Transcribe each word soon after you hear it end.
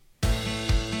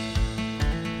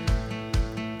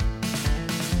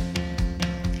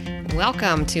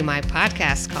Welcome to my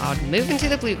podcast called Moving to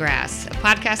the Bluegrass, a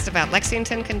podcast about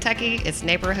Lexington, Kentucky, its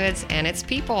neighborhoods, and its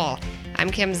people. I'm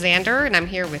Kim Zander, and I'm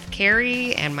here with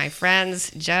Carrie and my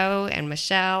friends Joe and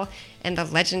Michelle and the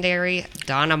legendary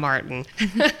Donna Martin.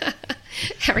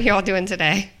 How are you all doing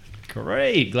today?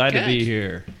 Great. Glad to be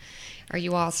here. Are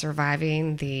you all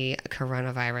surviving the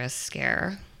coronavirus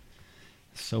scare?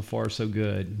 So far, so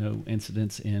good. No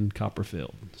incidents in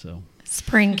Copperfield. So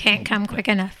spring can't come quick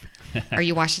enough. Are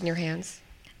you washing your hands?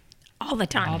 All the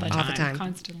time. All the time.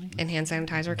 Constantly. And hand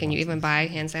sanitizer? Can you even buy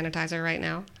hand sanitizer right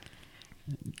now?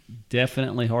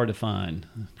 Definitely hard to find.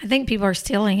 I think people are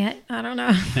stealing it. I don't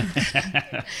know.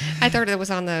 I thought it was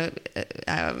on the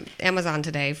Amazon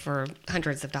today for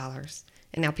hundreds of dollars.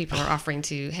 And now people are offering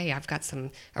to, hey, I've got a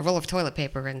roll of toilet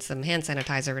paper and some hand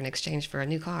sanitizer in exchange for a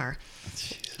new car.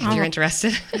 If you're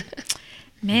interested.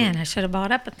 Man, I should have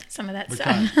bought up some of that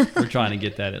stuff. We're trying to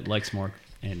get that at Lexmark,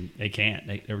 and they can't.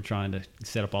 They were trying to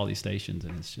set up all these stations,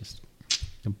 and it's just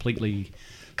completely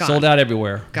sold out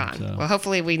everywhere. Gone. So. Well,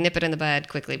 hopefully we nip it in the bud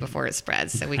quickly before it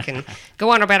spreads so we can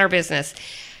go on about our business.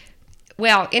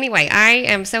 Well, anyway, I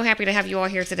am so happy to have you all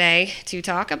here today to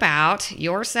talk about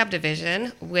your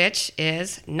subdivision, which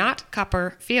is not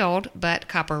Copperfield, but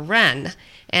Copper Run.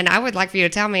 And I would like for you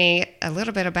to tell me a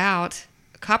little bit about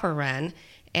Copper Run.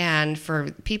 And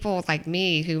for people like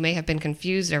me who may have been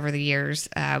confused over the years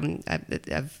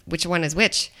of which one is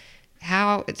which,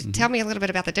 tell me a little bit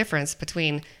about the difference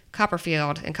between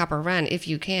Copperfield and Copper Run, if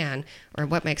you can, or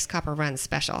what makes Copper Run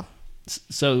special.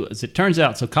 So as it turns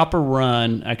out, Copper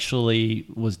Run actually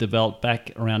was developed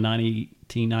back around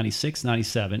 1996,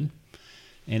 97.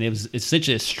 And it was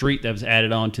essentially a street that was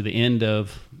added on to the end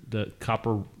of the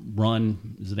Copper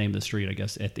Run is the name of the street, I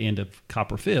guess, at the end of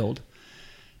Copperfield.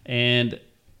 And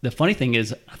the funny thing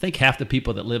is, I think half the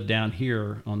people that live down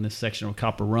here on this section of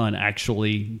Copper Run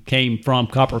actually came from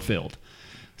Copperfield.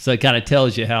 So it kind of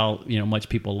tells you how much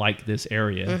people like this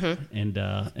area,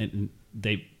 and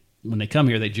they when they come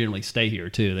here, they generally stay here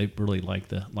too. They really like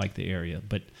the area.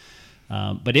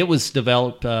 But it was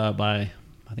developed by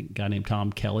I think a guy named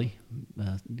Tom Kelly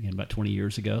about 20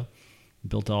 years ago.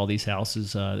 Built all these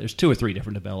houses. There's 2 or 3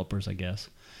 different developers, I guess,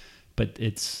 but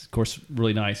it's of course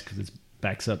really nice because it's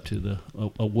backs up to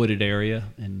a wooded area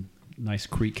and nice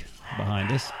creek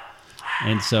behind us,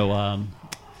 and so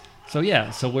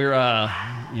we're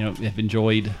have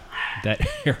enjoyed that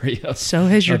area. So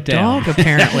has your dog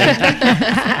apparently.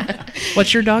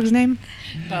 What's your dog's name?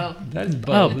 Bo. That is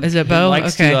Bo. Oh, is it Bo? He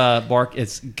likes okay. to bark.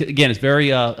 It's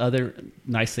very other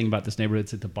nice thing about this neighborhood.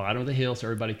 It's at the bottom of the hill, so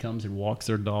everybody comes and walks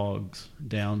their dogs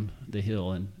down the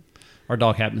hill, and our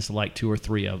dog happens to like 2 or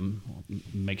 3 of them.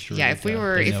 Make sure. Yeah, if we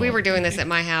were doing this it. at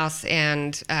my house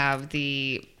and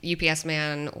the UPS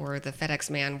man or the FedEx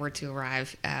man were to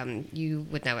arrive, you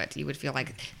would know it. You would feel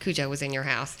like Cujo was in your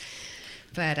house.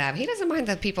 But he doesn't mind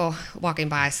the people walking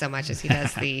by so much as he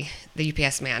does the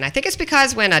UPS man. I think it's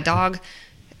because when a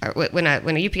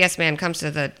UPS man comes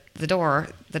to the door,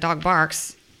 the dog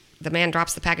barks, the man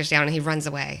drops the package down and he runs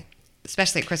away.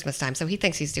 Especially at Christmas time. So he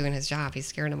thinks he's doing his job. He's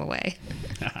scaring him away.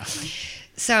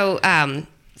 So Donna,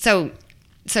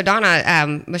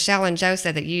 Michelle and Joe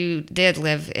said that you did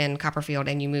live in Copperfield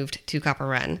and you moved to Copper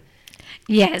Run.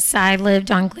 Yes, I lived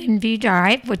on Glenview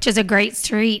Drive, which is a great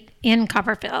street in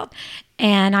Copperfield.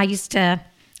 And I used to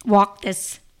walk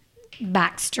this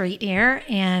back street here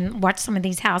and watch some of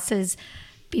these houses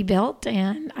be built.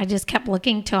 And I just kept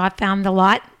looking till I found the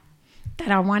lot that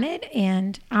I wanted,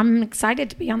 and I'm excited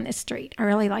to be on this street. I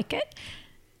really like it.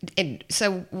 And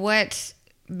so what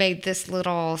made this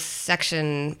little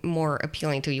section more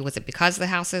appealing to you? Was it because the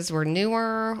houses were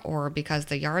newer or because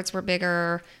the yards were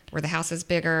bigger? Were the houses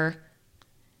bigger?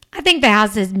 I think the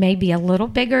houses may be a little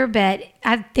bigger, but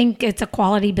I think it's a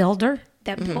quality builder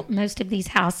that built most of these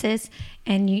houses,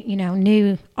 and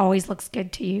new always looks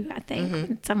good to you, I think,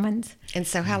 when someone's. And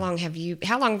so how long have you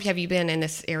been in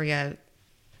this area?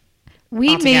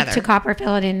 We moved to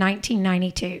Copperfield in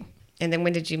 1992. And then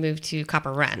when did you move to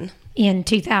Copper Run? In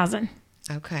 2000.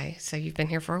 Okay, so you've been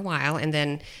here for a while. And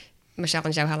then, Michelle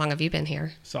and Joe, how long have you been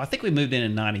here? So I think we moved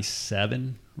in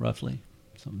 97, roughly,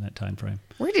 something in that time frame.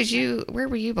 Where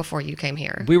were you before you came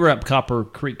here? We were up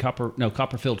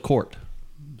Copperfield Court.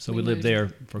 So we lived there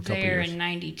for a couple years. There in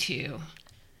 92.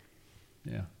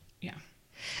 Yeah. Yeah.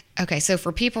 Okay, so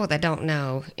for people that don't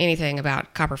know anything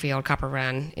about Copperfield, Copper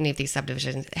Run, any of these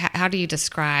subdivisions, how do you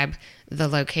describe the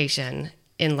location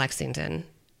in Lexington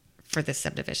for this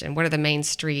subdivision? What are the main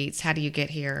streets? How do you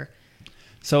get here?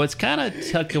 So it's kind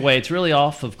of tucked away. It's really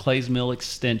off of Clays Mill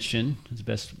Extension. It's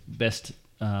best.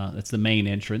 That's the main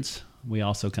entrance. We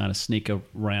also kind of sneak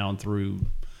around through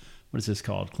what is this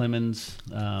called? Clemens,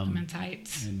 Clemens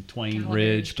Heights and Twain Calaveras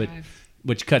Ridge, Drive.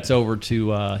 which cuts over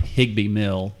to Higby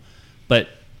Mill. But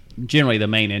generally, the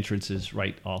main entrance is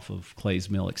right off of Clay's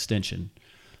Mill Extension,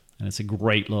 and it's a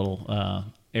great little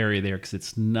area there because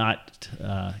it's not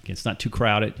too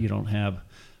crowded. You don't have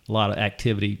a lot of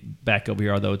activity back over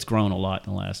here, although it's grown a lot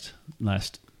in the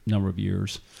last number of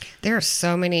years. There are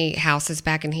so many houses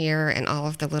back in here, and all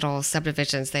of the little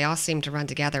subdivisions, they all seem to run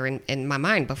together. In my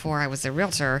mind, before I was a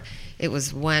realtor, it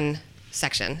was one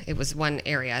section. It was one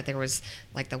area. There was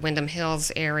like the Wyndham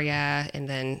Hills area and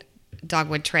then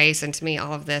Dogwood Trace, and to me,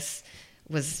 all of this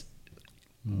was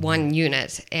one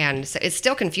unit. And so it's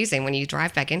still confusing when you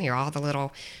drive back in here, all the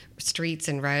little streets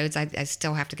and roads. I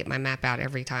still have to get my map out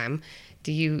every time.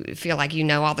 Do you feel like you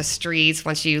know all the streets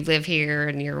once you live here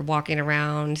and you're walking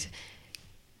around?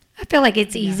 I feel like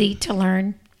it's easy to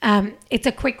learn. It's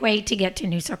a quick way to get to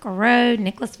New Circle Road,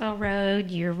 Nicholasville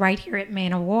Road. You're right here at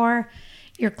Man of War.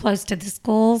 You're close to the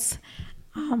schools.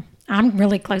 I'm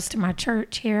really close to my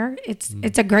church here.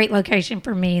 It's a great location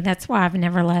for me. That's why I've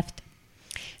never left.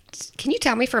 Can you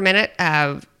tell me for a minute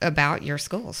about your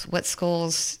schools? What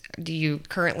schools do you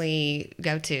currently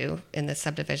go to in this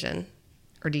subdivision,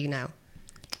 or do you know?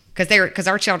 Because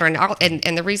our children,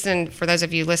 and the reason, for those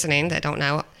of you listening that don't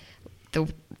know,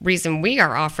 the reason we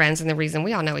are all friends and the reason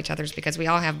we all know each other is because we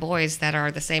all have boys that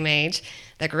are the same age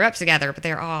that grew up together, but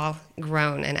they're all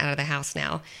grown and out of the house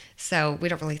now. So we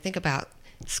don't really think about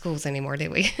schools anymore,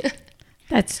 do we?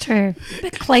 That's true.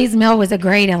 But Clay's Mill was a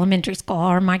great elementary school,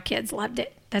 or my kids loved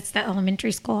it. That's the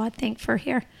elementary school, I think, for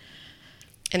here.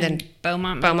 And then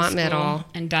Beaumont Middle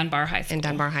and Dunbar High School. and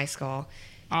Dunbar High School.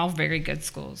 All very good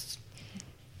schools.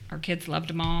 Our kids loved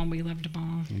them all. We loved them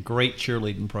all. Great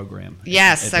cheerleading program.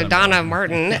 Yes, at so Dunbar. Donna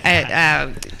Martin,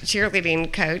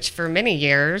 cheerleading coach for many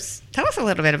years. Tell us a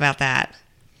little bit about that.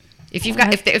 If you've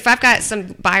got, if I've got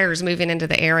some buyers moving into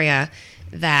the area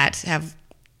that have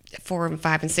 4 and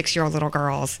 5 and 6 year old little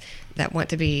girls that want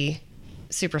to be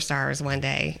superstars one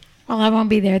day. Well, I won't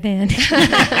be there then.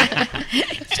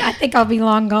 I think I'll be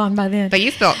long gone by then. But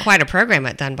you've built quite a program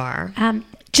at Dunbar.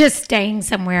 Just staying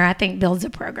somewhere, I think, builds a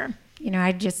program. You know,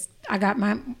 I got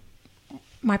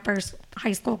my first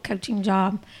high school coaching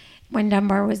job when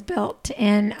Dunbar was built.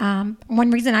 And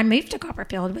one reason I moved to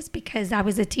Copperfield was because I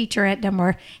was a teacher at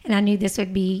Dunbar, and I knew this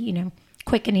would be, you know,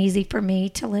 quick and easy for me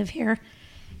to live here.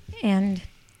 And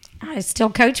I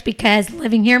still coach because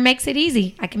living here makes it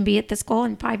easy. I can be at the school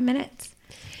in 5 minutes.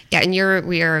 Yeah, and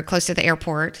we are close to the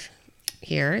airport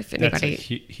here. If anybody,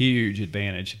 That's a huge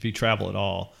advantage. If you travel at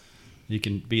all, you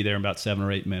can be there in about 7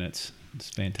 or 8 minutes. It's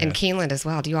fantastic. and Keeneland as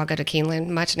well. Do you all go to Keeneland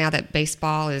much now that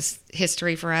baseball is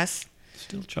history for us?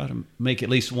 Still try to make at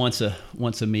least once a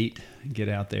meet and get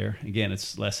out there. Again,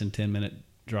 it's less than 10-minute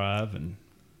drive, and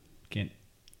can't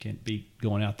beat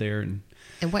going out there. And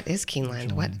what is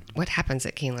Keeneland? What happens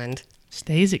at Keeneland?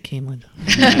 Stays at Keeneland.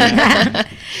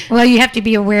 Well, you have to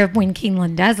be aware of when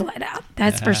Keeneland does let out.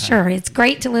 That's for sure. It's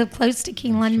great to live close to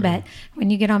Keeneland, but when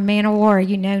you get on Man of War,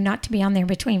 you know not to be on there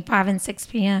between 5 and 6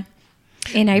 p.m.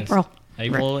 in April.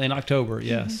 April and October,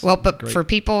 yes. Well, but Great. for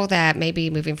people that may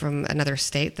be moving from another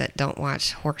state that don't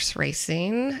watch horse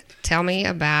racing, tell me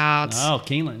about. Oh,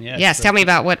 Keeneland, yes. Yes, tell me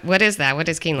about what is that? What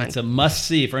is Keeneland? It's a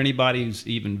must-see for anybody who's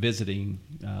even visiting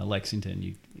Lexington.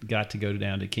 You got to go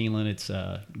down to Keeneland. It's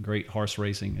great horse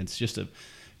racing. It's just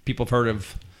people have heard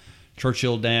of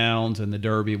Churchill Downs and the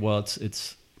Derby. Well,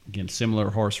 it's again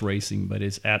similar horse racing, but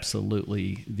it's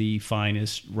absolutely the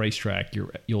finest racetrack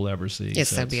you'll ever see. It's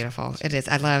so beautiful. It is.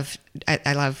 I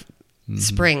love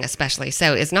spring especially.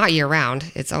 So it's not year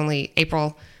round. It's only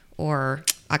April or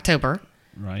October.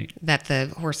 Right. That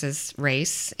the horses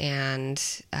race. And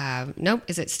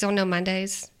is it still no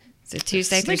Mondays? Is it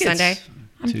Tuesday through Sunday?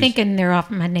 I'm thinking they're off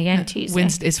Monday and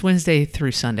Tuesday. It's Wednesday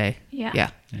through Sunday.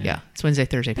 Yeah. Yeah. It's Wednesday,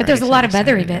 Thursday, But Friday, there's a lot of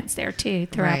Saturday, other Sunday. events there too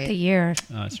throughout Right. the year.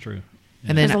 That's true.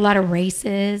 And then There's a lot of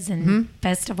races and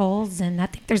festivals, and I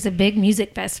think there's a big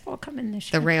music festival coming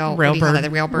this year. The what do you call that? The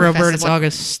Railbird Railbird is Festival?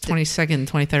 August 22nd,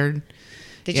 23rd.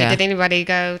 Did Yeah. Did anybody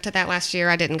go to that last year?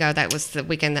 I didn't go. That was the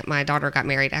weekend that my daughter got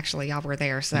married. Actually, y'all were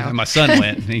there. So And my son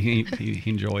went. He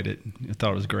enjoyed it. I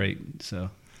thought it was great. So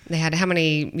they had how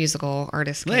many musical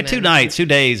artists? they had came 2 in? nights, 2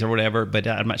 days or whatever, but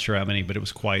I'm not sure how many. But it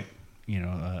was quite,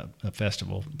 a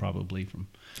festival probably from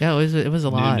Yeah, it was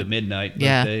a noon lot. to midnight both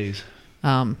Yeah. days.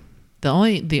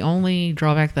 The only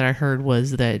drawback that I heard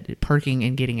was that parking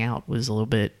and getting out was a little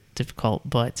bit difficult,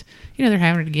 but they're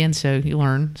having it again, so you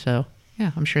learn. So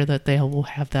yeah, I'm sure that they will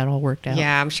have that all worked out.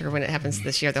 Yeah, I'm sure when it happens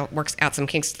this year, they'll work out some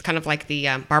kinks, kind of like the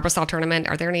Barbasol tournament.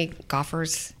 Are there any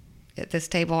golfers at this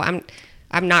table?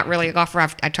 I'm not really a golfer.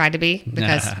 I tried to be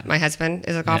because my husband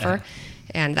is a golfer,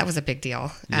 and that was a big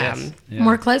deal. Yes. Yeah.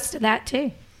 We're close to that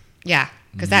too. Yeah,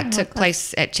 because that took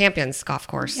place at Champions Golf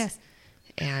Course. Yes.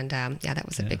 And yeah, that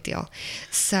was a big deal.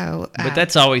 So, But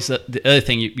that's always the other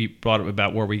thing you brought up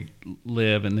about where we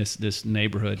live in this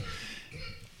neighborhood.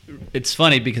 It's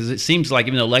funny because it seems like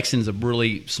even though Lexington's a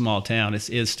really small town, it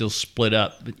is still split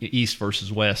up east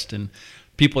versus west, and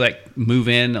people that move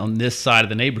in on this side of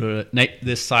the neighborhood,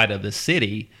 this side of the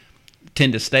city,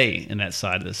 tend to stay in that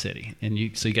side of the city. And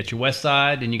so you got your west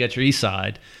side and you got your east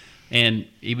side, and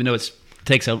even though it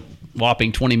takes a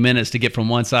whopping 20 minutes to get from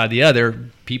one side to the other,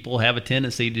 people have a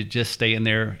tendency to just stay in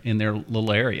their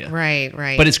little area. right.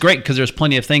 But it's great because there's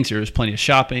plenty of things here. There's plenty of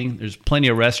shopping. There's plenty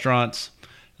of restaurants.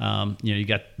 You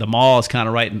got the mall is kind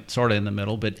of sort of in the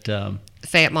middle, but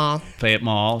Fayette Mall. Fayette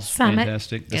Mall is Summit.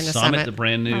 fantastic. And the Summit, Summit. the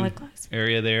brand new Really close.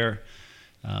 area there,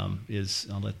 is.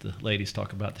 I'll let the ladies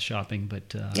talk about the shopping,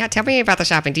 but Yeah, tell me about the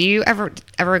shopping. Do you ever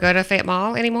go to Fayette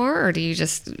Mall anymore, or do you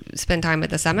just spend time at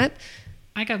the Summit?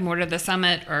 I go more to the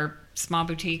Summit or small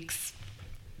boutiques.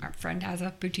 Our friend has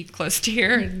a boutique close to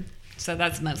here, and so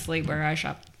that's mostly where I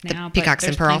shop now. But Peacocks and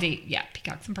there's Pearl? plenty- yeah,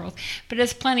 Peacocks and Pearls. But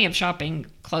there's plenty of shopping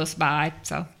close by.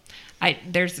 So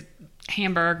there's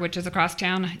Hamburg, which is across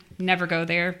town. I never go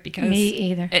there because Me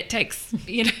either. It takes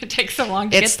it takes so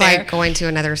long to It's get there. like going to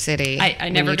another city. I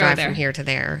when never you go drive there. from here to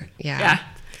there. Yeah. yeah.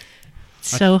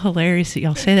 So hilarious that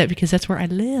y'all say that because that's where I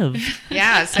live.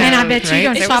 Yeah. So, And I bet you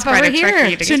don't it was shop quite over a trek for here.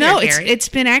 you to So get no, here, it's Carrie. it's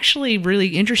been actually really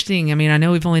interesting. I mean, I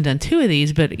know we've only done 2 of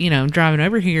these, but I'm driving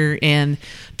over here, and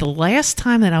the last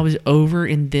time that I was over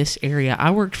in this area, I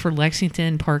worked for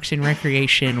Lexington Parks and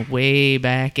Recreation way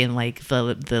back in like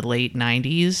the late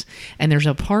 90s, and there's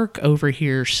a park over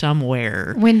here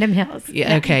somewhere. Wyndham Hills.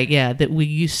 Yeah, okay, yeah, that we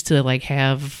used to like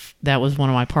have. That was one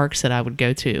of my parks that I would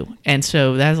go to, and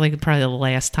so that was like probably the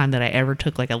last time that I ever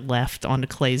took like a left onto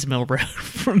Clays Mill Road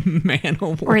from Man o'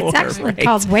 War. Or it's actually right?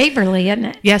 called Waverly, isn't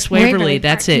it? Yes, Waverly,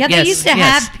 that's Park. it. Yeah, they Yes, used to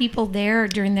yes. have people there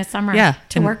during the summer Yeah,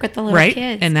 to and- work with the little right?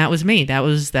 kids. And that was me. That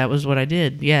was what I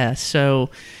did. Yeah.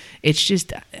 So it's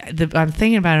just I'm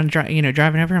thinking about it,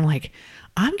 driving over. I'm like,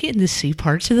 I'm getting to see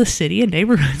parts of the city and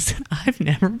neighborhoods that I've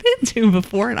never been to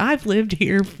before, and I've lived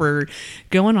here for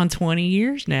going on 20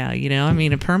 years now. I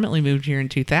mean, I permanently moved here in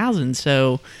 2000.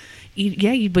 So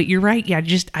yeah, but you're right. Yeah,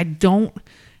 I don't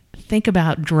think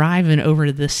about driving over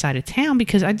to this side of town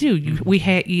because I do. We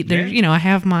have I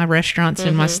have my restaurants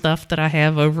and my stuff that I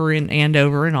have over in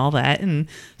Andover and all that, and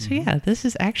so yeah, this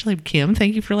is actually Kim.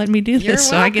 Thank you for letting me do this, You're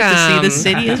so I get to see the welcome.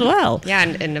 city as well. Yeah,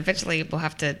 and eventually we'll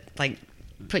have to like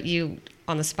put you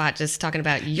on the spot just talking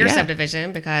about your Yeah.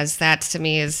 subdivision, because that to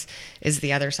me is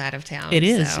the other side of town. It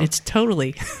is. So It's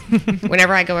totally.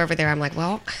 whenever I go over there, I'm like,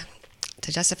 well,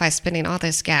 to justify spending all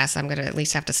this gas, I'm going to at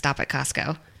least have to stop at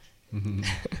Costco.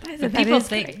 But people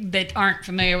think that aren't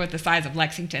familiar with the size of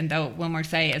Lexington, though, when we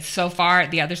say it's so far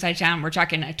at the other side of town, we're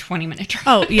talking a 20-minute drive.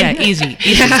 Oh yeah, easy.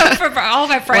 So for all of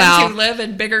my friends Well- who live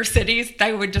in bigger cities,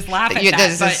 they would just laugh at Yeah, that.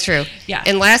 this is but true. Yeah.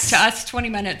 Unless- to us, 20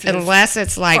 minutes is Unless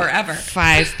it's like forever.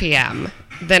 5 p.m.,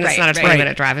 then it's Right, not a right.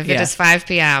 20-minute drive. If it Yeah. is 5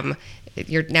 p.m.,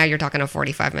 you're talking a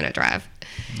 45-minute drive.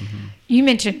 You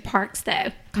mentioned parks,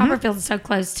 though. Copperfield is so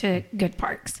close to good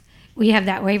parks. We have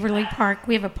that Waverly Park.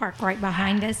 We have a park right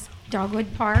behind us,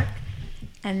 Dogwood Park.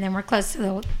 And then we're close to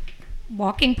the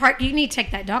walking park. You need to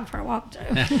take that dog for a walk,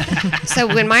 Joe. So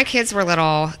when my kids were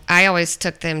little, I always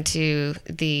took them to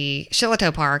the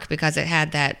Shiloh Park because it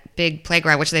had that big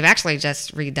playground, which they've actually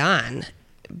just redone.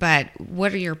 But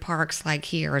what are your parks like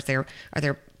here? Is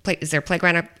there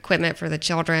playground equipment for the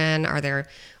children? Are there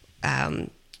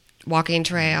walking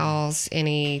trails?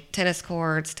 Any tennis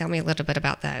courts? Tell me a little bit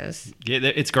about those. Yeah,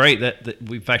 it's great.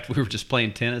 In fact, we were just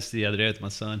playing tennis the other day with my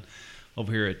son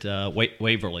over here at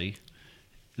Waverly.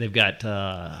 They've got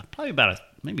probably about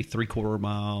maybe 3/4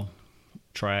 mile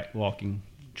walking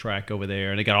track over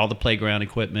there. And they got all the playground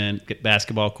equipment, get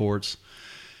basketball courts.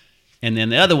 And then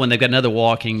the other one, they've got another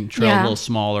walking trail, a Yeah. little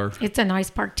smaller. It's a nice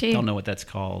park, too. I don't know what that's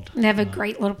called. They have a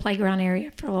great little playground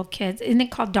area for little kids. Isn't it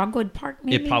called Dogwood Park,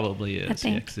 maybe? It probably is. I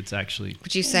think. Yeah, 'cause it's actually,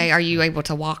 Would you say, are you able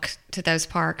to walk to those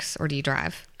parks, or do you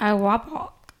drive? I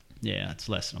walk. yeah, it's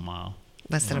less than a mile.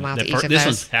 Less than a mile to each of This those?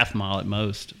 one's half a mile at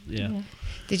most. Yeah.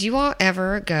 Did you all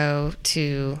ever go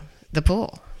to the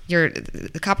pool?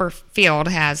 The Copperfield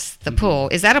has the pool.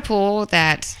 Is that a pool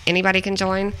that anybody can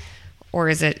join, or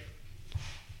is it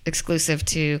exclusive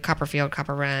to Copperfield,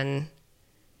 Copper Run,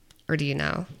 or do you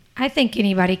know? I think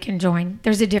anybody can join.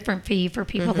 There's a different fee for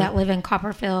people that live in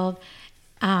Copperfield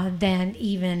than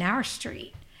even our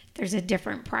street. There's a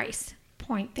different price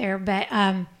point there. But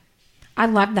I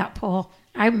love that pool.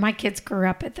 My kids grew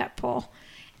up at that pool.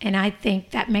 And I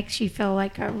think that makes you feel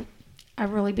like a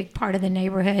really big part of the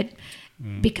neighborhood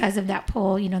because of that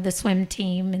pool. You know, the swim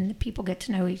team and the people get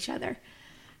to know each other.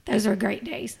 Those are great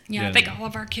days. Yeah, I think all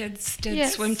of our kids did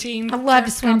Yes. swim team. I love for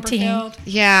swim team. Copperfield.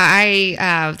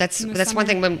 Yeah, that's In the one summer.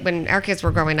 thing. When our kids were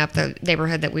growing up, the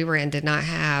neighborhood that we were in did not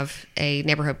have a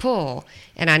neighborhood pool,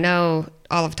 and I know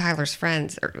all of Tyler's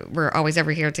friends were always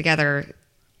over here together,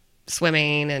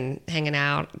 swimming and hanging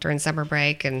out during summer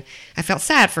break, and I felt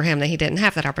sad for him that he didn't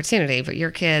have that opportunity. But your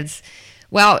kids,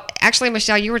 well, actually,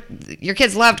 Michelle, your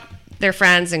kids loved their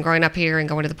friends and growing up here and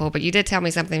going to the pool, but you did tell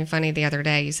me something funny the other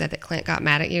day. You said that Clint got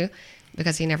mad at you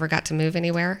because he never got to move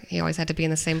anywhere. He always had to be in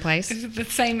the same place. The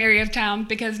same area of town,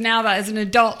 because now that as an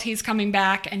adult he's coming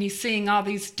back and he's seeing all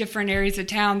these different areas of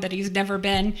town that he's never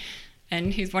been,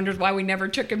 and he's wondered why we never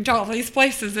took him to all these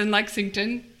places in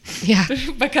Lexington. Yeah.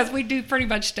 Because we do pretty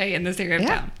much stay in this area of Yeah.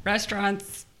 town.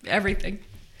 Restaurants, everything.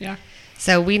 Yeah.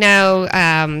 So we know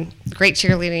great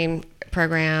cheerleading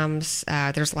programs.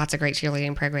 There's lots of great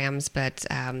cheerleading programs, but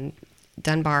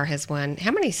Dunbar has won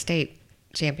how many state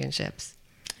championships?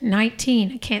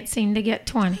 19. I can't seem to get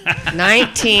 20.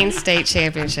 19 state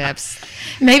championships.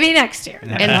 Maybe next year.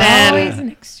 And Always then,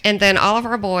 next year. and then all of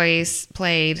our boys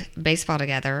played baseball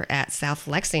together at South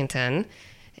Lexington,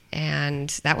 and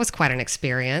that was quite an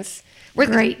experience.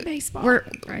 Great baseball.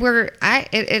 When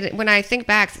I think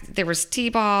back, there was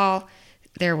t-ball,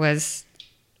 there was,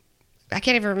 I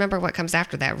can't even remember what comes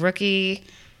after that. Rookie,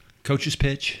 Coach's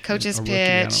pitch. coach's Or rookie,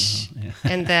 I don't pitch, know. Yeah.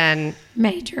 and then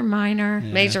Major, minor.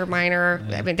 major, minor.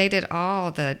 I mean, they did all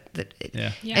the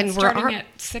Yeah. Yeah. And were starting our- at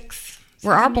 6.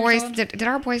 were our 7 years boys old. did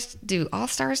our boys do all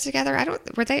stars together?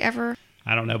 Were they ever?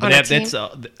 I don't know, On but a that's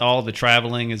all the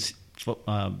traveling is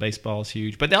baseball is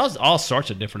huge, but there's all sorts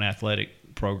of different athletic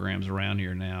programs around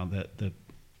here now.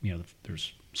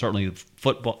 There's certainly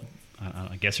football.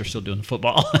 I guess they're still doing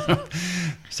football.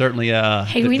 Certainly,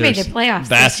 Hey, we made there's- the playoffs this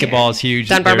Basketball year. is huge.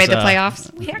 Dunbar made There's, the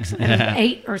playoffs. We actually had an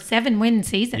 8 or 7 win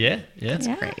season. Yeah. Yeah.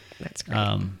 Great, that's great.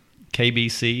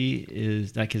 KBC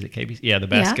is that? Is it KBC? Yeah, the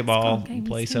it's basketball called KBC.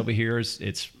 place over here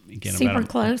it's again Super about a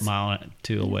close. mile or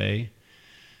two away,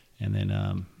 and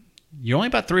then you're only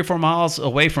about 3 or 4 miles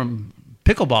away from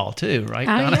pickleball too, right?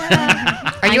 Oh, Donna?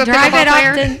 yeah. Are you I a drive pickleball it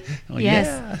player? often. Oh,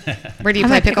 Yes. Where do you I'm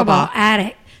play a pickleball?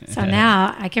 addict. So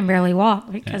now I can barely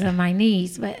walk because of my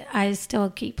knees, but I still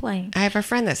keep playing. I have a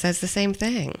friend that says the same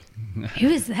thing. Who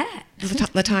is that?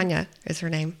 Latanya is her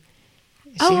name.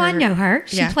 Oh, I know her.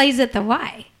 She Yeah. plays at the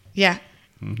Y. Yeah.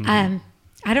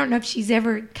 I don't know if she's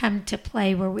ever come to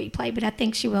play where we play, but I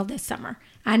think she will this summer.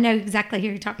 I know exactly who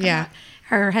you're talking Yeah. about.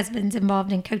 Her husband's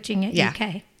involved in coaching at Yeah.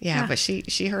 UK. Yeah, but she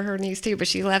hurt her knees too, but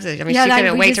she loves it. I mean, Yeah, she like,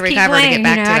 couldn't we wait just to keep recover to playing, get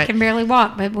back you know, to I it. can barely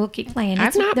walk, but we'll keep playing. I've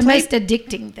It's not the played- most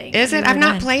addicting thing. Is it? I've I've not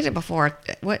ever done. played it before.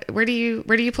 Where do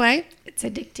you play? It's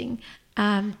addicting.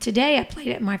 Today I played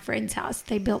at my friend's house.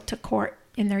 They built a court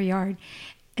in their yard,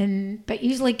 but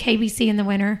usually KBC in the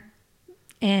winter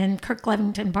and Kirk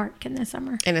Levington Park in the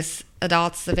summer. And it's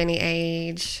adults of any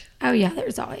age, Oh yeah,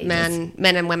 there's all ages.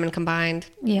 men and women combined.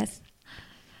 Yes,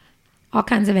 all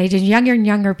kinds of ages. Younger and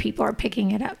younger people are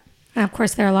picking it up. And of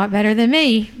course, they're a lot better than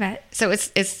me. But So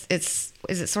is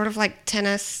it sort of like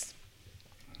tennis?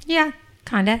 yeah,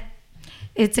 kinda.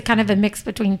 It's a kind of a mix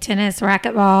between tennis,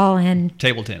 racquetball, and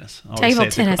Table tennis. I always say table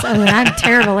it's a- tennis. Oh, and I'm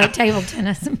terrible at table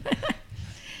tennis.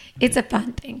 It's a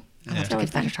fun thing. I'll have It's to really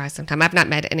give that a fun. try sometime. I've not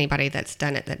met anybody that's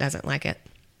done it that doesn't like it.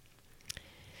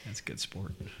 That's a good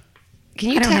sport. Can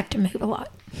I you don't tell? have to move a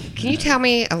lot. Can you tell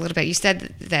me a little bit? You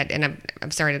said that, and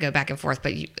I'm sorry to go back and forth,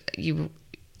 but you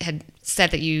had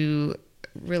said that you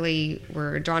really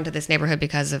were drawn to this neighborhood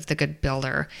because of the good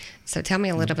builder. So tell me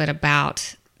a little bit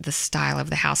about the style of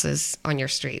the houses on your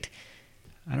street.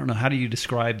 I don't know. How do you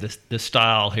describe the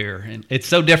style here? And it's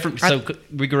so different. So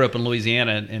we grew up in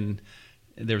Louisiana, and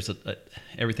there's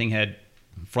everything had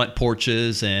front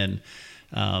porches, and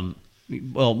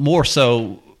more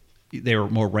so, there were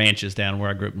more ranches down where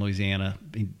I grew up in Louisiana.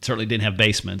 We certainly didn't have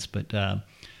basements, but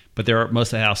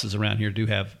most of the houses around here do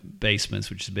have basements,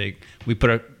 which is big. We put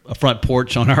a front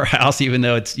porch on our house, even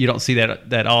though you don't see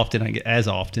that often, as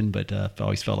often. But I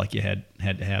always felt like you had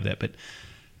to have that. But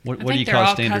what do you they're call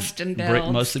all standard? custom Brick,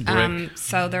 builds. mostly brick.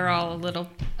 So they're all a little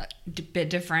bit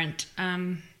different.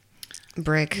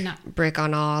 Brick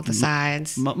on all the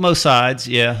sides. Most sides,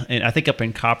 yeah. And I think up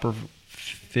in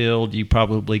Copperfield, you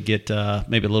probably get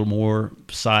maybe a little more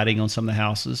siding on some of the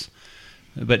houses,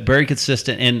 but very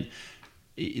consistent. And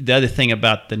the other thing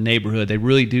about the neighborhood, they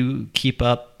really do keep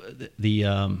up the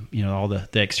all the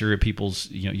exterior people's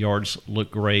yards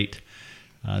look great.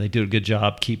 They do a good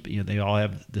job. They all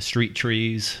have the street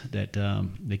trees that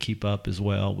they keep up as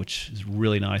well, which is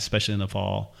really nice, especially in the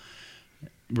fall.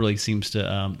 Really seems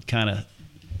to kind of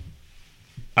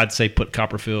I'd say put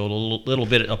Copperfield a little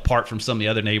bit apart from some of the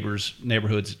other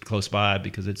neighborhoods close by,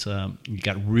 because it's you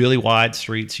got really wide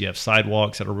streets, you have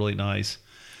sidewalks that are really nice,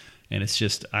 and it's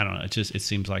just, I don't know, it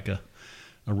seems like a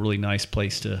really nice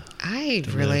place to. I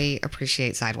really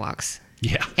appreciate sidewalks.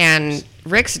 Yeah. And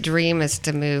Rick's dream is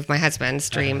to move. My husband's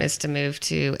dream is to move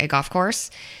to a golf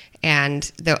course. And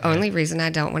the only reason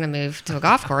I don't want to move to a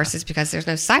golf course is because there's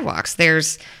no sidewalks.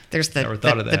 There's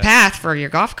the path for your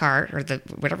golf cart, or the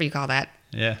whatever you call that.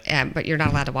 Yeah. But you're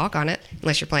not allowed to walk on it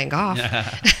unless you're playing golf.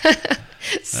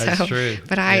 That's true.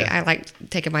 But I like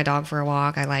taking my dog for a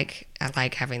walk. I like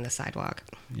having the sidewalk.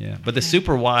 Yeah. But the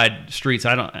super wide streets,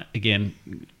 again,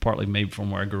 partly maybe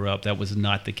from where I grew up, that was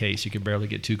not the case. You could barely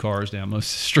get 2 cars down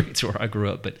most of the streets where I grew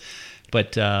up.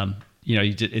 But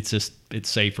it's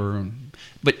safer.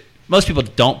 But most people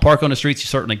don't park on the streets. You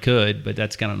certainly could, but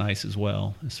that's kind of nice as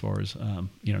well, as far as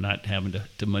not having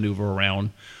to maneuver around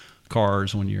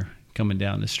cars when you're coming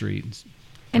down the street.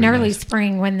 In early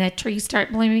spring, when the trees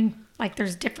start blooming, like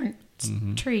there's different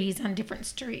trees on different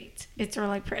streets. It's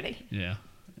really pretty.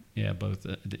 Yeah, both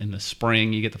in the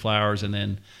spring you get the flowers, and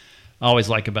then I always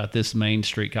like about this Main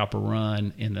Street Copper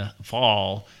Run in the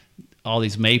fall, all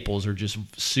these maples are just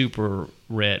super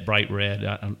red, bright red.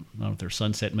 I don't know if they're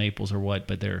sunset maples or what,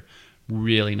 but they're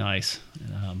really nice.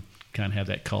 Kind of have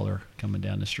that color coming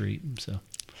down the street. So,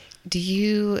 do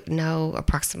you know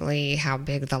approximately how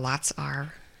big the lots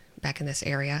are back in this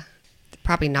area?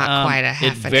 Probably not quite a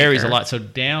half an acre. It varies a lot. So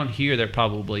down here, there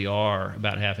probably are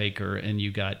about half acre, and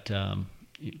you got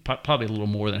probably a little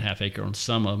more than half acre on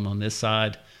some of them on this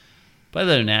side. But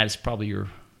other than that, it's probably your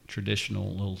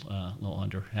traditional little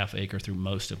under half acre through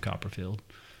most of Copperfield.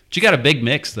 But you got a big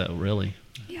mix, though, really.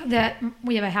 Yeah,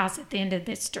 we have a house at the end of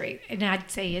this street, and I'd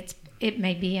say it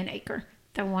may be an acre.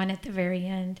 The one at the very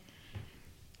end.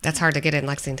 That's hard to get in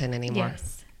Lexington anymore.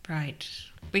 Yes. Right.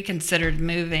 We considered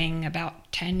moving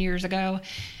about 10 years ago,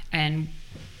 and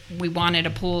we wanted a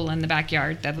pool in the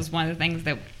backyard. That was one of the things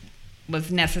that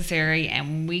was necessary,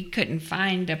 and we couldn't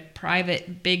find a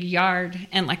private big yard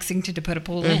in Lexington to put a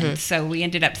pool in. So we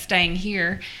ended up staying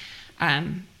here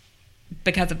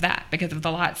because of that, because of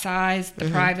the lot size, the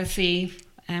privacy,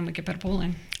 and we could put a pool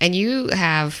in. And you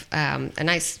have a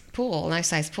nice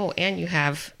sized pool, and you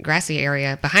have grassy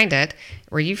area behind it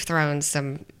where you've thrown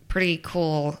some pretty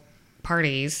cool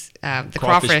parties. The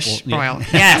crawfish broil.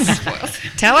 Yeah. Yes.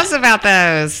 Tell us about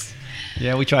those.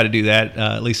 Yeah, we try to do that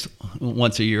at least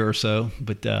once a year or so.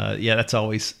 But that's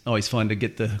always fun to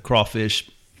get the crawfish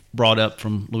brought up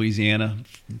from Louisiana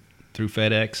through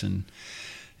FedEx, and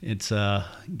it's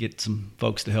get some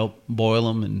folks to help boil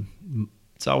them. And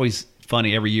it's always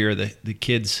funny every year. The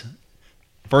kids,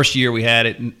 first year we had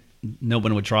it, no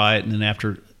one would try it, and then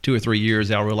after 2 or 3 years,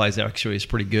 they'll realize that actually it's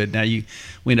pretty good. Now we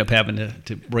end up having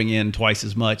to bring in twice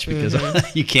as much because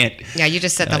you can't. Yeah, you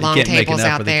just set the long tables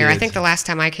out there. I think the last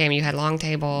time I came, you had long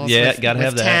tables. Yeah, got to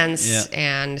have that. Tents,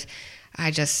 and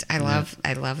I love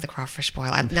the crawfish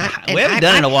boil. We haven't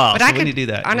done it in a while, so we need to do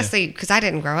that. Honestly, because I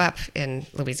didn't grow up in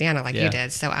Louisiana like you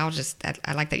did, so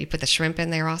I like that you put the shrimp in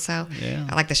there also. Yeah.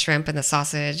 I like the shrimp and the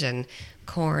sausage and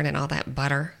corn and all that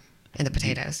butter. And the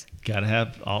potatoes. Got to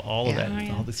have all of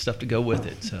that, all the stuff to go with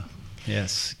it. So,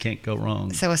 yes, can't go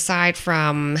wrong. So, aside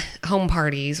from home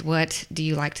parties, what do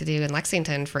you like to do in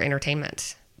Lexington for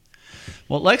entertainment?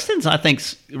 Well, Lexington's, I think,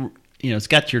 it's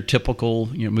got your typical,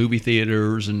 movie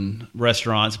theaters and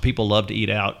restaurants. People love to eat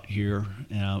out here.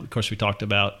 Of course, we talked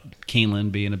about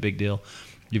Keeneland being a big deal.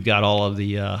 You've got all of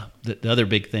the other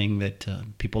big thing that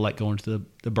people like going to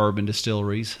the bourbon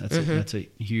distilleries. That's a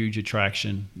huge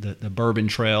attraction. The Bourbon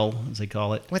Trail, as they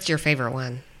call it. What's your favorite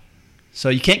one? So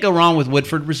you can't go wrong with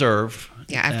Woodford Reserve.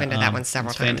 Yeah, I've been to that one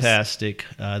several times. Fantastic.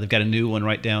 They've got a new one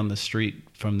right down the street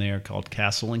from there called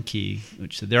Castle and Key,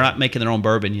 which they're not making their own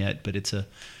bourbon yet, but it's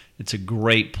a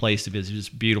great place to visit. It's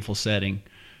a beautiful setting.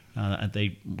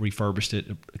 They refurbished it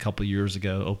a couple of years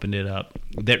ago, opened it up.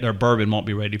 Their bourbon won't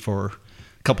be ready for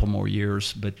couple more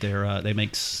years, but they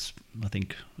make I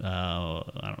think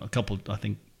a couple, I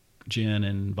think gin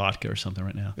and vodka or something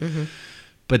right now.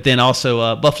 But then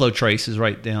also Buffalo Trace is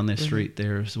right down the street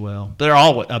there as well. But they're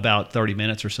all about 30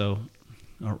 minutes or so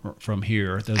from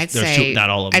here. I'd say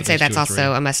not all of them. I'd say that's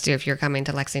also a must do if you're coming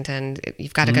to Lexington.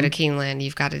 You've got to go to Keeneland.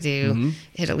 You've got to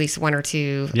hit at least 1 or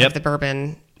 2 of the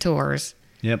bourbon tours.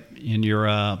 Yep, and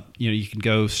you can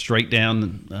go straight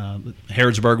down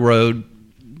Harrodsburg Road,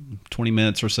 20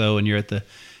 minutes or so, and you're at the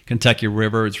Kentucky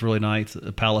River. It's really nice.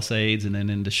 The Palisades, and then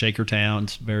into Shakertown.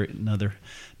 It's another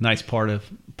nice part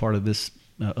of this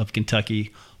of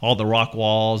Kentucky. All the rock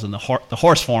walls and the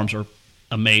horse farms are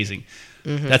amazing.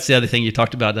 That's the other thing you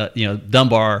talked about.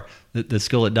 Dunbar, the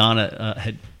school that Donna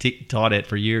had taught at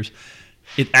for years.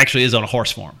 It actually is on a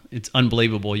horse farm. It's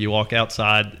unbelievable. You walk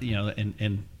outside,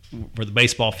 and where the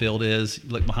baseball field is, you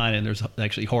look behind it, and there's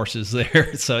actually horses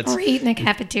there. So it's Or eat in the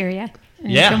cafeteria.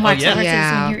 And Yeah. You can watch Oh, yeah. horses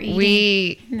Yeah. when you're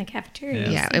eating in the cafeteria.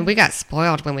 Yeah, and we got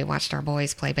spoiled when we watched our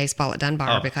boys play baseball at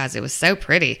Dunbar Oh. because it was so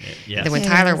pretty. Yes. Then when It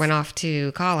Tyler is. went off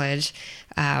to college,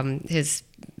 his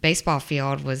baseball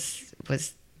field was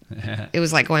it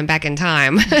was like going back in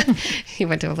time. He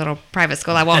went to a little private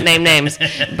school. I won't name names,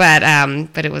 but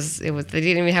it was they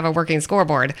didn't even have a working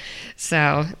scoreboard.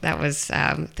 So that was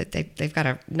they've got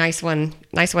a nice one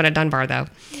at Dunbar though.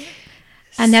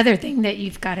 Another thing that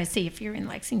you've got to see if you're in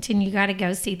Lexington, you got to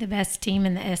go see the best team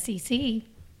in the SEC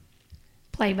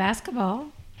play basketball,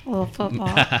 a little football.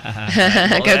 Go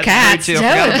that's Cats. true, too. I Joe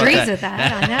forgot about agrees that. with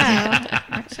that.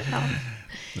 I know.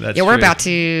 That's Yeah, we're true. about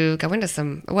to go into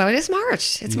some. Well, it is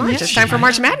March. It's March. Yeah. It's time for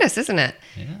March Madness, isn't it?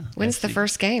 Yeah. When's the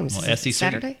first games? Well, SEC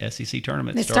Saturday? SEC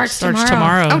tournament It starts starts Starts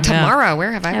tomorrow. Oh, yeah. tomorrow.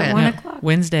 Where have I At been? 1 o'clock.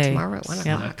 Wednesday. Tomorrow at 1 Yep.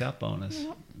 o'clock. Snuck up on us.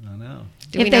 I know.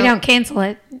 Do we If they know- don't cancel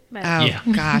it. But Oh Yeah.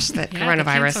 gosh, that Yeah, they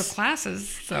coronavirus. cancel classes.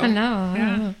 So I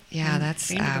know. Yeah, that's.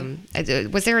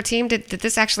 Sustainable. Was there a team? Did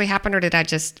this actually happen, or did I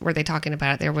just? Were they talking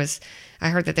about it? There was. I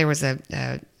heard that there was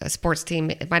a sports team.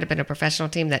 It might have been a professional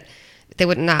team that they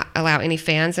would not allow any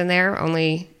fans in there,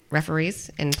 only referees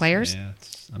and players. Yeah,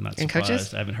 I'm not And surprised.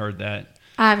 coaches? I haven't heard that.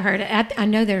 I've heard it. I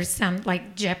know there's some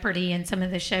like Jeopardy and some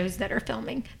of the shows that are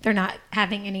filming. They're not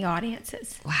having any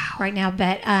audiences Wow. right now.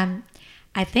 But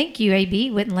I think UAB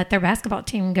wouldn't let their basketball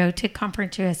team go to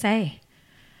Conference USA.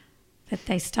 That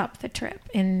they stopped the trip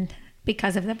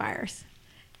because of the virus.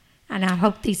 And I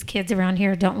hope these kids around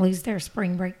here don't lose their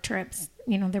spring break trips.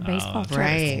 Their baseball trips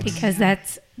Right. because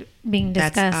that's being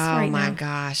discussed That's. Oh right my now.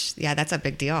 gosh. Yeah, that's a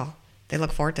big deal. They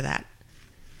look forward to that.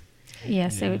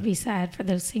 Yes, it would be sad for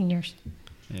those seniors.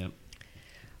 Yeah,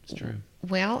 it's true.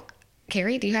 Well,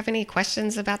 Carrie, do you have any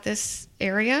questions about this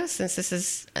area since this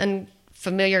is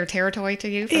unfamiliar territory to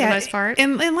you for the most part?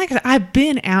 And like I said, I've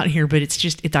been out here, but it's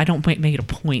just I don't make it a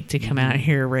point to come out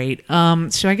here, right?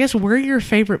 So I guess where are your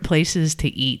favorite places to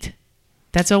eat?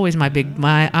 That's always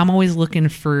I'm always looking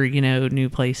for, new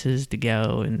places to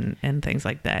go and things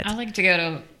like that. I like to go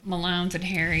to Malone's and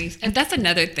Harry's. And that's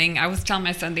another thing. I was telling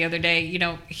my son the other day,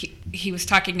 he was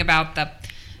talking about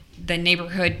the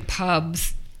neighborhood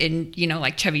pubs in,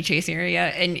 like Chevy Chase area.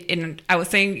 And I was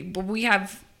saying, well, we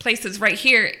have places right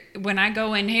here. When I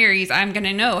go in Harry's, I'm going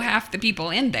to know half the people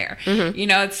in there.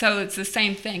 Mm-hmm. So it's the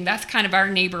same thing. That's kind of our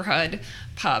neighborhood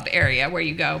pub area where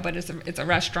you go, but it's a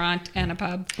restaurant and a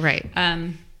pub. Right.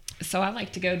 So I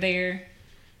like to go there.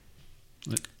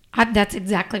 That's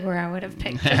exactly where I would have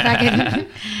picked if I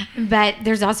could. But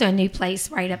there's also a new place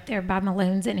right up there by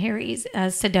Malone's and Harry's,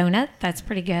 Sedona. That's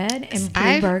pretty good. And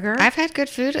Blue Burger. I've had good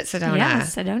food at Sedona. Yeah,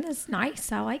 Sedona's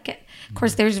nice. I like it. Of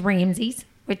course, there's Ramsey's,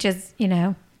 which is,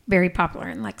 very popular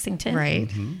in Lexington. Right.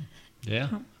 Yeah.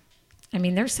 I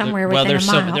mean, there's somewhere well, within there's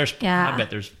a mile. I bet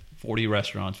there's 40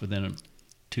 restaurants within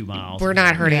 2 miles. We're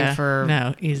not hurting Yeah. for.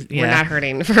 No, We're not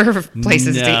hurting for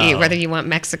places to No. eat, whether you want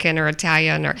Mexican or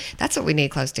Italian, or that's what we need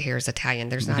close to here is Italian.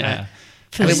 There's not Yeah.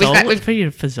 I mean, we've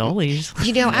Fazoli's.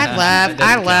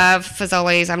 I love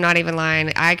Fazoli's. I'm not even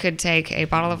lying. I could take a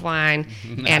bottle of wine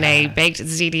and a baked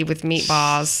ziti with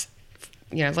meatballs,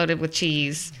 loaded with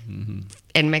cheese,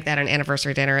 and make that an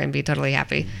anniversary dinner and be totally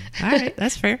happy. All right,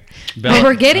 that's fair. But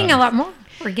we're getting a lot more.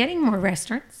 We're getting more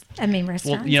restaurants. Well,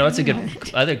 Restaurants. that's a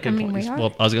good other good we point. are.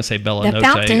 Well, I was going to say Bella The Notte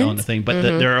fountains. on the thing, but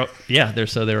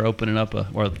they're opening up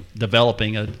or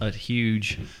developing a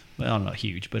huge, well, not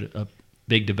huge, but a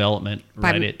big development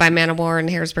right at. By Manowar and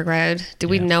Harrisburg Road. Do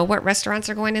we know what restaurants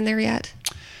are going in there yet?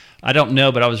 I don't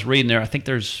know, but I was reading there. I think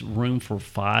there's room for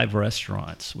 5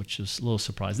 restaurants, which is a little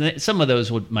surprising. Some of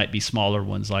those might be smaller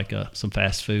ones, like some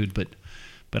fast food, but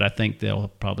I think they'll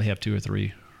probably have 2 or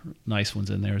 3 nice ones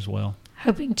in there as well.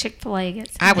 Hoping Chick-fil-A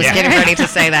gets. I was getting ready to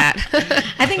say that.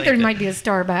 I think there might be a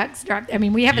Starbucks.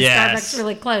 We have a Yes. Starbucks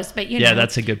really close, but Yeah,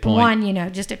 that's a good point.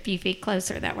 One, just a few feet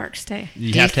closer, that works too.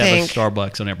 You Do you have to have a think-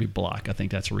 Starbucks on every block. I think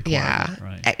that's a requirement,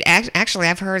 right? Actually,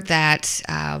 I've heard that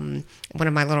one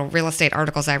of my little real estate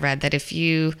articles I read that if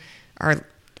you are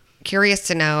curious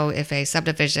to know if a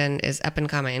subdivision is up and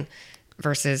coming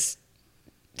versus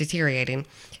deteriorating,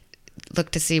 look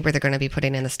to see where they're going to be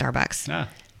putting in the Starbucks. Ah,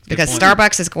 good Because point.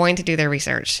 Starbucks is going to do their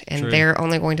research, and True. they're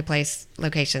only going to place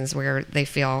locations where they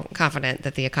feel confident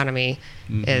that the economy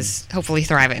is hopefully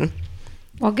thriving.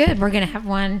 Well, good. We're going to have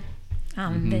one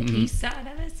on the east side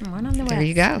of us and one on the west. There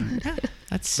you go.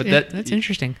 That's But that's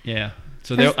interesting. Yeah.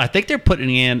 So I think they're putting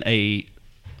in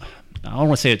I don't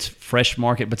want to say it's fresh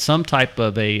market, but some type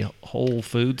of a Whole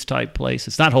Foods type place.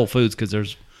 It's not Whole Foods because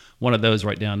there's one of those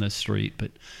right down this street,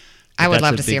 but I would that's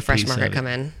love to see big a fresh piece market of it. come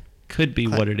in. Could be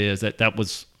what it is. That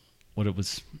was what it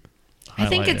was. I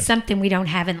think highlighted it's as. something we don't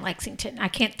have in Lexington. I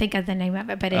can't think of the name of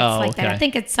it, but it's Oh, like that. I okay.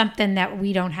 think it's something that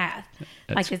we don't have.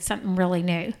 That's- Like it's something really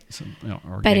new. Some, But it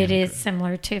organic is or-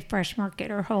 similar to Fresh Market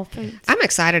or Whole Foods. I'm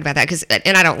excited about that because,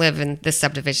 and I don't live in this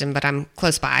subdivision, but I'm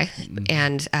close by.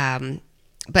 And,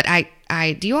 but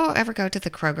I, do you all ever go to the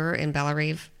Kroger in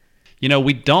Bellerive?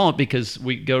 We don't because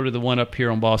we go to the one up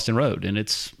here on Boston Road, and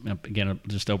it's again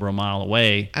just over a mile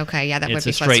away. Okay, yeah, that would It's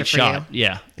be a closer straight for shot. you.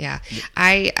 Yeah. Yeah,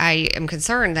 I am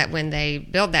concerned that when they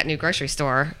build that new grocery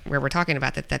store where we're talking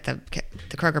about that the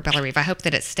Kroger Bellerive, I hope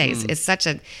that it stays. It's such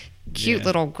a cute Yeah.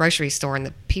 little grocery store, and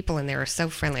the people in there are so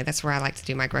friendly. That's where I like to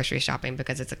do my grocery shopping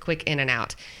because it's a quick in and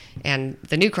out. And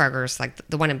the new Kroger's, like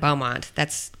the one in Beaumont,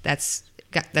 that's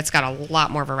got a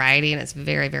lot more variety, and it's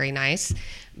very, very nice.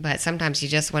 But sometimes you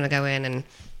just want to go in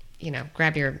and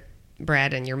grab your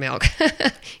bread and your milk.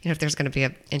 If there's going to be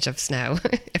an inch of snow.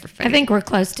 I think we're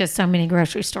close to so many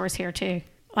grocery stores here too.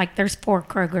 Like there's 4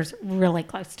 Krogers really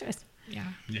close to us. Yeah.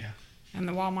 Yeah. And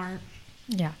the Walmart,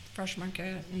 Yeah. Fresh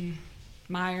Market, and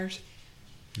Myers.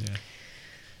 Yeah.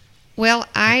 Well,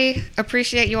 I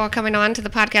appreciate you all coming on to the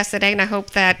podcast today, and I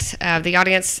hope that the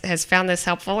audience has found this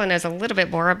helpful and knows a little bit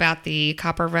more about the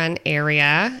Copper Run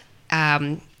area.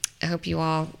 I hope you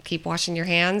all keep washing your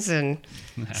hands and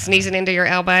sneezing into your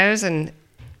elbows and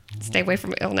stay away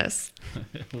from illness.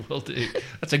 Will do.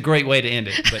 That's a great way to end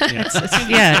it. But,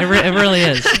 Yeah, it really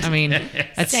is. I mean,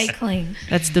 Stay clean.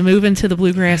 that's the move into the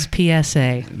bluegrass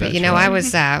PSA. But I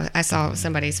was I saw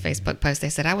somebody's Facebook post. They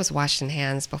said I was washing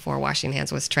hands before washing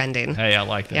hands was trending. Hey, I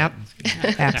like that.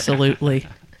 Yep. Absolutely.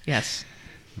 Yes.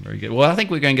 Very good. Well, I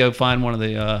think we're going to go find one of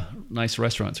the nice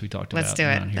restaurants we talked about. Let's do it.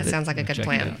 around here. That sounds like a good Check it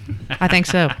plan. out. I think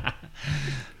so.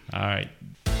 All right.